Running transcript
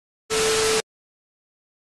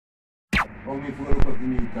Come if you look up the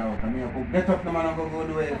meat out. I mean, I get up the man and go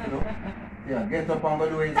do it, you know. Yeah, get up and go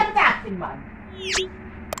do it. Stop talking, man.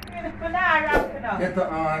 Get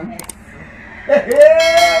up, man.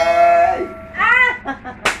 Hey!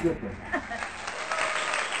 Ah! Get up.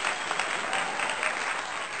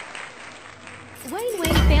 Wayne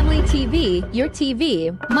Wayne Family TV, your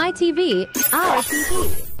TV, my TV, our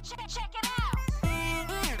TV. Check it out.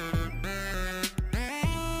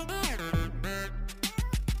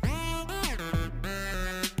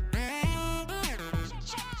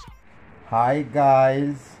 Hi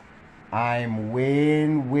guys, I'm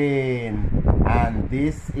Wayne, and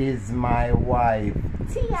this is my wife,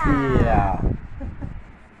 Tia.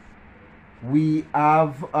 We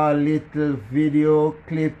have a little video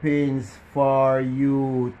clippings for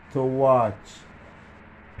you to watch.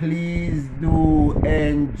 Please do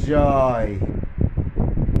enjoy.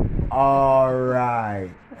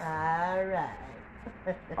 Alright.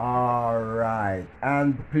 Alright.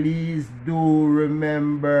 And please do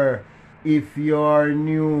remember, if you're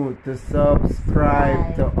new, to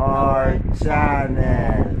subscribe to our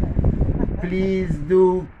channel. Please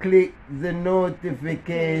do click the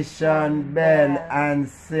notification bell and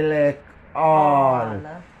select all,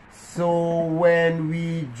 so when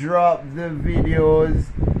we drop the videos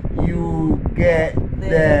you get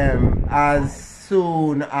them as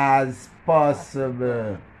soon as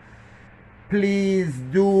possible. Please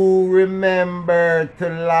do remember to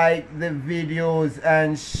like the videos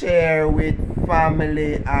and share with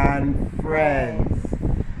family and friends.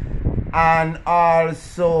 And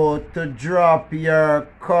also to drop your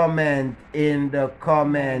comment in the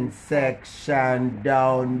comment section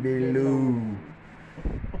down below.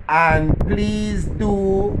 And please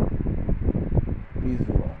do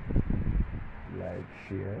like,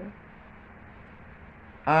 share,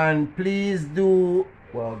 and please do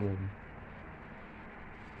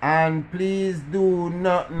and please do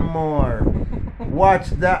nothing more. Watch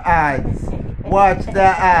the ads. Watch the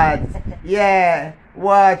ads. Yeah.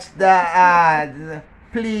 Watch the ads,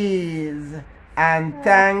 please. And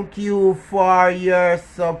thank you for your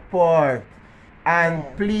support. And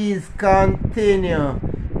please continue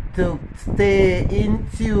to stay in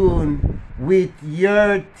tune with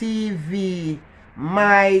your TV,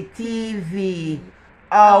 my TV,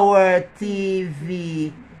 our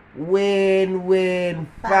TV, Wayne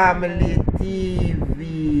Family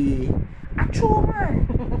TV.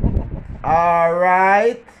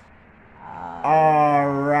 Alright?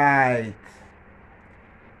 Alright.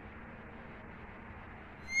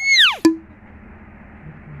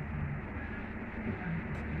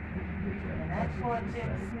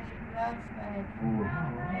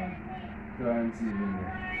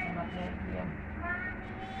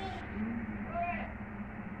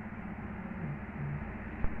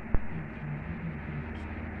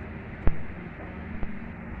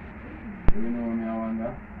 You know me, I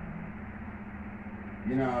wonder.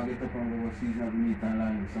 You know, I'll get up and go season of the meat and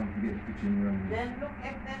line with something to get the kitchen running. Then look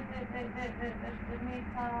at the meat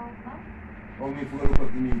out, huh? Oh, me if you look up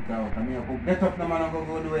the meat out. I mean, I could get up the man and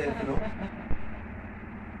go do it, you know.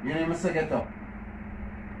 You know, I say get up.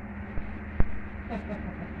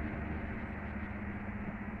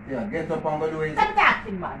 Yeah, get up and go do it. Stop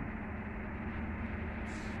talking, man.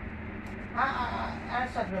 I'll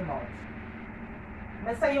shut your mouth.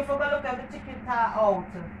 I say you forgot to look at the chicken tar out.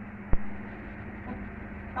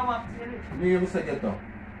 Come up to the Me, I say get up.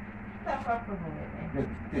 Stop up for me.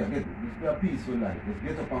 Yeah, get up. Just be a peaceful life. Just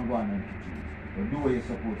get up and go on in the kitchen. But do what you're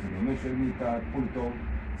supposed to do. Make sure the meat are pull it out,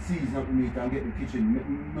 season up the meat and get the kitchen.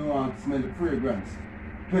 Me want to smell the fragrance.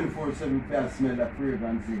 24/7 fast smell that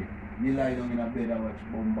fragrance. Me lie down in a bed and watch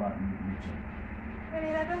bombard in the kitchen.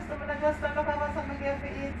 When I just look at something here for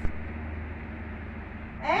eat.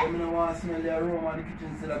 Eh? I don't want to smell the aroma of the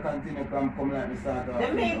kitchen still continue come like the start of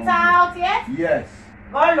The meat's out yet? Yes.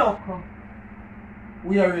 Go look.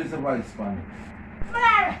 We are raised a voice span.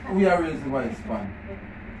 We are raised a voice span.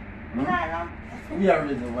 We are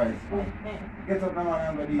raised a voice span. Get up now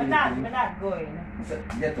and go do it. I'm not going.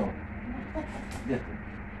 Get up. Get up.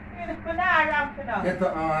 I'm Get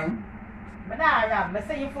up man. I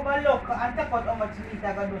say you forgot look and take out how much meat I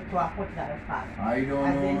going to do to put in the pot. I don't know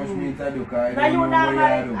how much meat I do because Now I you don't know what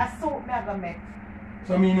I do. a soup me I go make.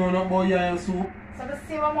 So me know not about your soup? So the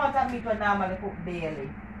same amount of meat we normally cook daily.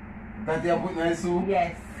 That you put in your soup?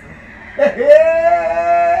 Yes.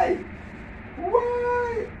 Hey!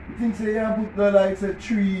 Why? You think say you put like say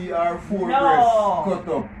 3 or 4 breasts cut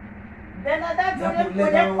up? Then that's when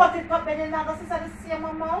you cut it up and then I go see the same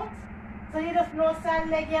amount. So you just know say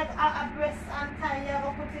leg you a breast and thigh you go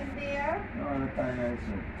put in there? No, the thigh is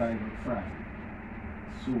so thigh will fry.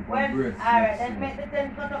 Soup When, and breast. alright, then make the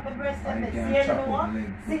then cut up the breast and I see can you chop up know. the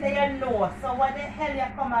leg. See that you know. So what the hell you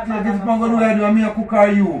come out See, this man gonna do I do, and me a cook or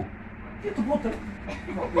you? Get to put it.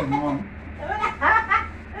 Fuck this man.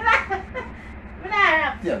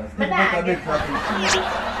 Yeah, that's the better bit for this.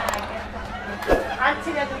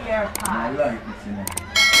 Until you do your I part. like this, you know.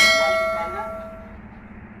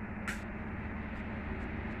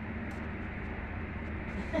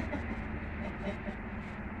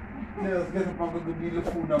 Yeah, let's get up and go to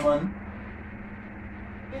the food, now, man.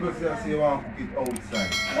 Plus, you say you want to cook it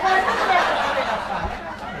outside.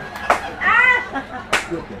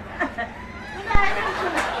 Okay.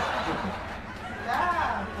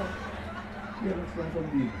 Yeah, let's go to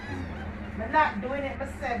the I'm not doing it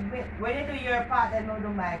myself. When you do your part, then I'll do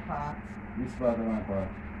my part. This part of my part.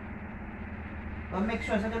 But make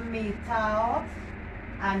sure so the meat out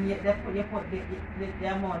and you put the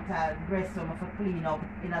amount of breast on for clean up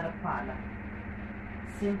in the pan.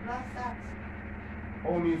 Simple as that.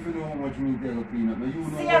 Oh, me if you know how much meat they go clean up. But you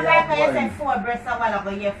know See, what you're right when you boil. said 4 breasts a while ago.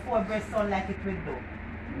 Yeah, 4 breasts sound like it will do.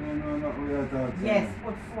 No, not what you're talking. Yes,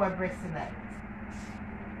 put 4 breasts in it.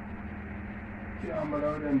 Yeah, but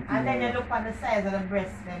all them And then you things, look on the size of the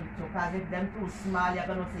breast them too, because if them too small, you're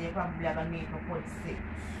gonna say you probably are gonna need to put 6.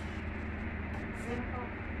 Simple.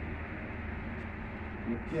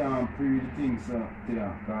 you can't pre the things there.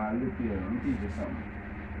 Because look here, let me teach you something.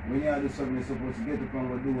 When you do something, you're supposed to get up and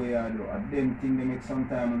go do what you do. And them things they make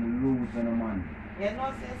sometime on the lose on the man. You know,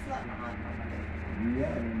 say it's not my hand.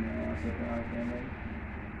 Yeah, you know,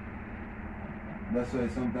 that's why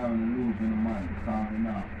sometimes you lose in the man. Because you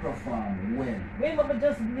not perform well. Wait, but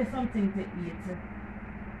just give me something to eat.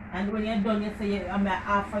 And when you're done, you say, I'm going to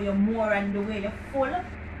offer you more, and the way you're full,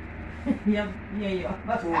 yeah.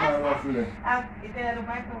 So my roughly. It's in the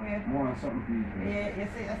microwave. More something for you. Yeah, you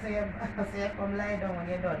say you come lie down when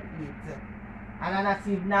you're done eat. And that's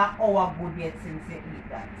even not our good yet since you eat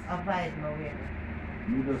that. Avoid no way.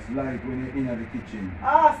 You just like when you're in the kitchen.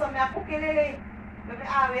 Oh, so I'm cooking Lily.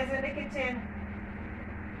 I'm always in the kitchen.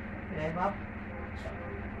 Never.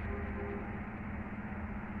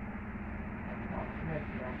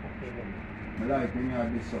 I like when you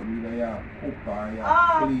have this something either you cook or you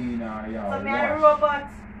Oh. clean or you So wash. I'm a robot.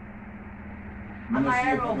 Me Am no I see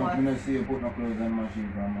a you put no- robot? me no see you put no clothes on the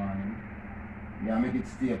machine for morning. You make it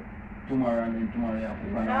stay tomorrow and then tomorrow you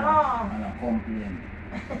cook and No. wash and I complain.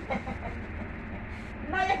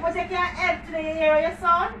 No, but you can't help today. You hear your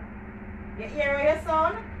son? You hear your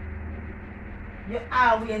son? You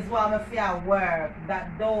always want me for work.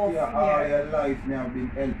 That door Yeah, all fear. your life me have been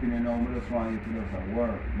helping you now. I just want you to just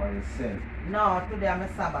work by yourself. No, today I'm a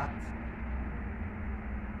Sabbath.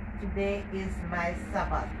 Today is my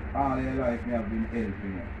Sabbath. All your life me have been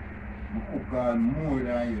helping you. I cook all more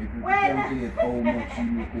than you. If you When? calculate how much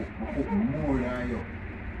you cook, I cook more than you.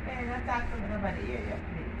 Hey, don't talk to nobody here,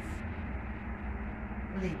 please.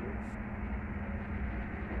 Please.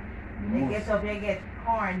 You You must. get up, you get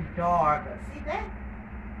corn dog. See that?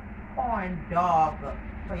 Corn dog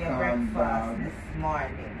for your Corn breakfast dog. this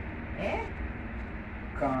morning. Eh?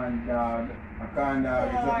 Corn dog. A corn dog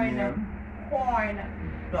is that name? Corn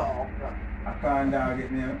dog. A corn dog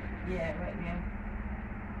is name? Yeah, right name.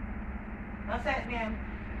 What's that name?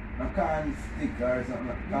 A corn stick or something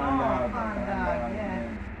like corn No, dog. corn dog, yeah.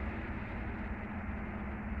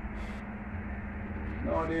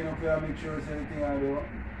 No, they don't feel make sure it's anything I do.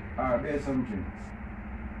 Or there's some drinks.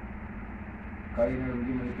 Because you never give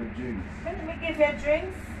me little drinks. Let me give you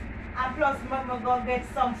drinks. And plus, I'm going to get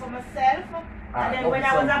some for myself. And then go when for I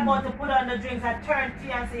was something. about to put on the drinks, I turned to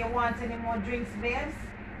you and said, you want any more drinks, babes?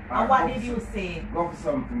 Ah, And what go did for you some- say? Go for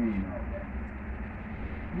some for me now.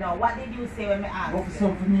 No, what did you say when I asked Go for you?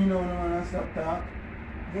 some for me now, no man, and stop talk.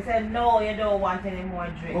 You said, no, you don't want any more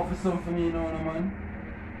drinks. Go for some for me now, no man.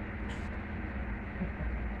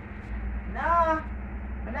 No.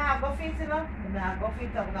 Nah, go fit it up. Nah, go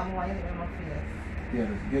fit up. I'm going to hit my face. Yeah,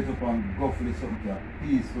 just get up and go for something a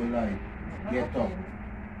peaceful life. Get up.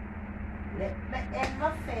 Let me in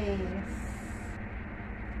my face.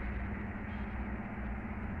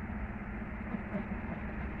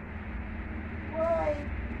 Why?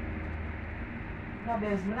 No,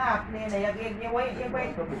 babes, I'm not playing there. You wait.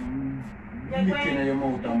 Lick in your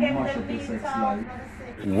mouth and mash up your sex life.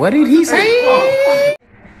 What did he say?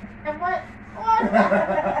 And what? What?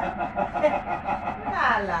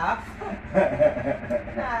 Nah, laugh.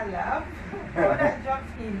 Nah, laugh. Oh, that drop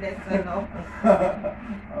in there, so no.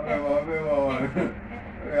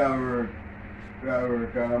 We have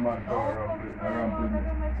work and a man come around with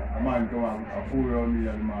a man come and a fool around me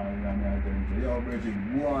and the man and I tell him, yo,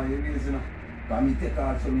 Bridget, go on, you listen. Because me take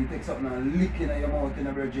also, me take something and lick in your mouth in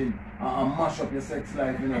a virgin and mash up your sex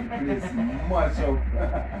life in a place. Mash up.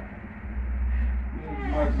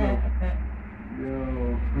 Mash up.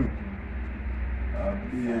 Yo. A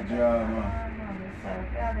big drama. So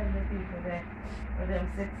tell them the people that for them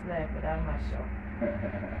sex life with that mash up.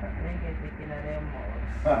 Then get lick in their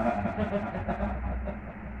mouths.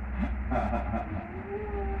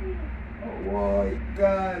 Oh my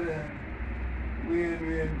God.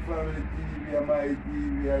 Win Family TV, my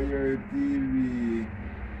TV, your TV.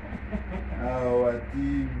 Our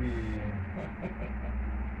TV.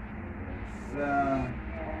 So,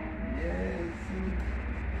 yes.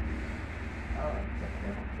 Oh,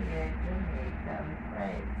 here, Jamaica,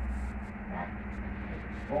 right.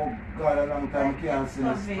 Oh God, a long time I can't see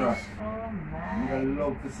the Sprat. Oh I my.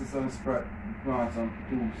 love to see some Sprat. Plant some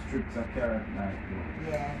 2 strips of carrot night.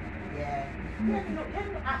 Yeah.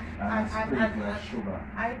 And sprinkle of sugar.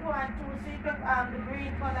 I do want to sweet pepper, the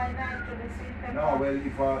green color and to the sweet pepper. No, well,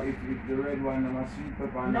 if the red one them a sweet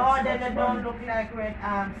pepper and no, the then Scotch they don't bonnet. look like red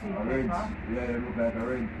sweet A red, pepper. yeah, they look like a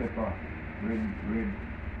red pepper.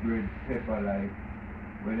 Red pepper like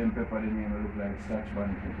where them pepper the name look like Scotch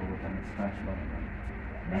bonnet pepper with a Scotch bonnet.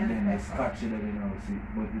 And then the Scotch there, you know, see,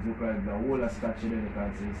 but it look like the whole of Scotch there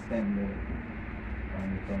because it's stem there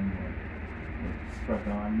on the tongue there. But Sprat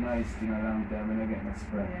are a nice thing a long time when I get my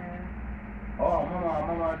Sprat. Yeah. Oh,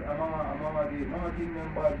 mama think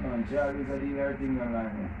them bad man. She always a deal her thing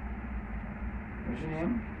online. What's your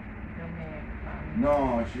name? Jamaica.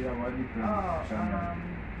 No, she have a different Oh, channel.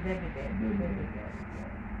 Debbie.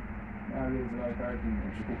 I always like her thing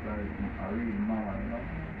when she cook like a real mama, you know?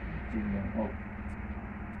 Thing them up.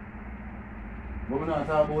 But we're not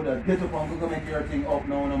talking about that. Get up and go make your thing up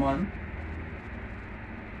now, no man.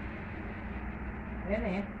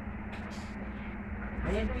 Really?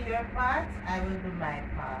 When you do your part, I will do my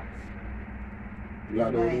part.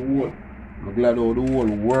 I'm glad how the whole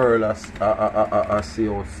world has see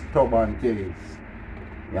how stubborn things.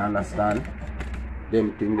 You understand?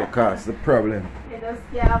 Them things that cause the problem. You just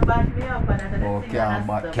can't back me up and another Oh, thing can't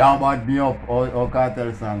that's bad me up. Oh,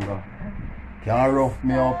 cartel song go. Can't rough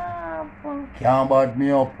me up. Can't bad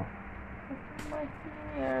me up. my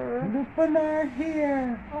hair. Look on her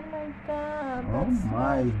hair. Oh my god. Oh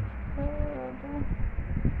my. horrible.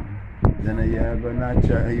 Then you're gonna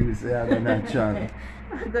try. You say I'm gonna try.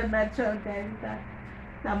 I'm gonna try guys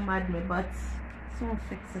that mad me, but soon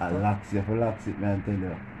fix it I up. lax, you have to lax it, man, I tell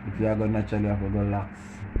you. If you are going naturally, you have to go lax.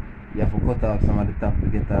 You have to cut off some of the top to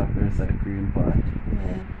get off the rest of the cream part.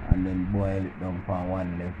 Yeah. And then boil it down from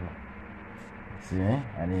one level. See?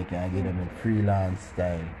 And then you can get them in freelance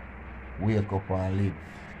style. Wake up and live.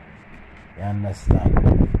 You understand?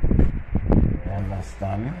 You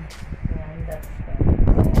understand? Yeah, I understand.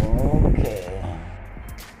 Okay.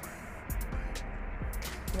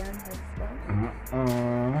 You understand?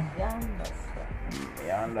 You You understand?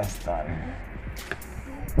 You understand?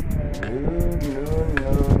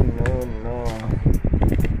 No.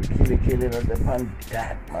 Killing of the pan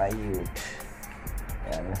that, my youth.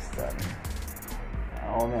 You understand?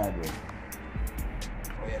 How am I doing?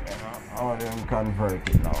 How do you convert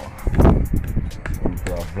it now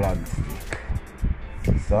into a vlog stick?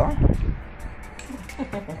 So?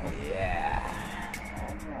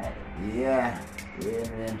 Yeah.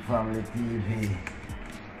 Win Family TV.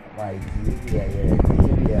 My TV, your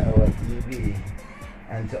TV, our TV.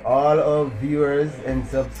 And to all our viewers and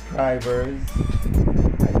subscribers,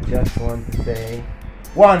 I just want to say,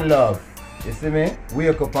 one love. You see me?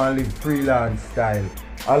 Wake up and live freelance style.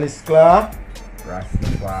 Alice Clark,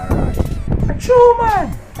 Rastafari. True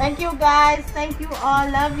man. Thank you guys. Thank you all.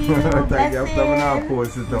 Love you. Thank you. I'm Blessings.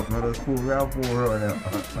 post it up. Now just pull around.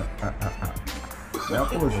 Now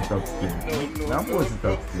post it up still. Now post it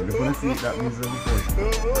up still. You're gonna see that means I'm post it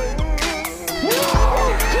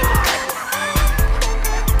up.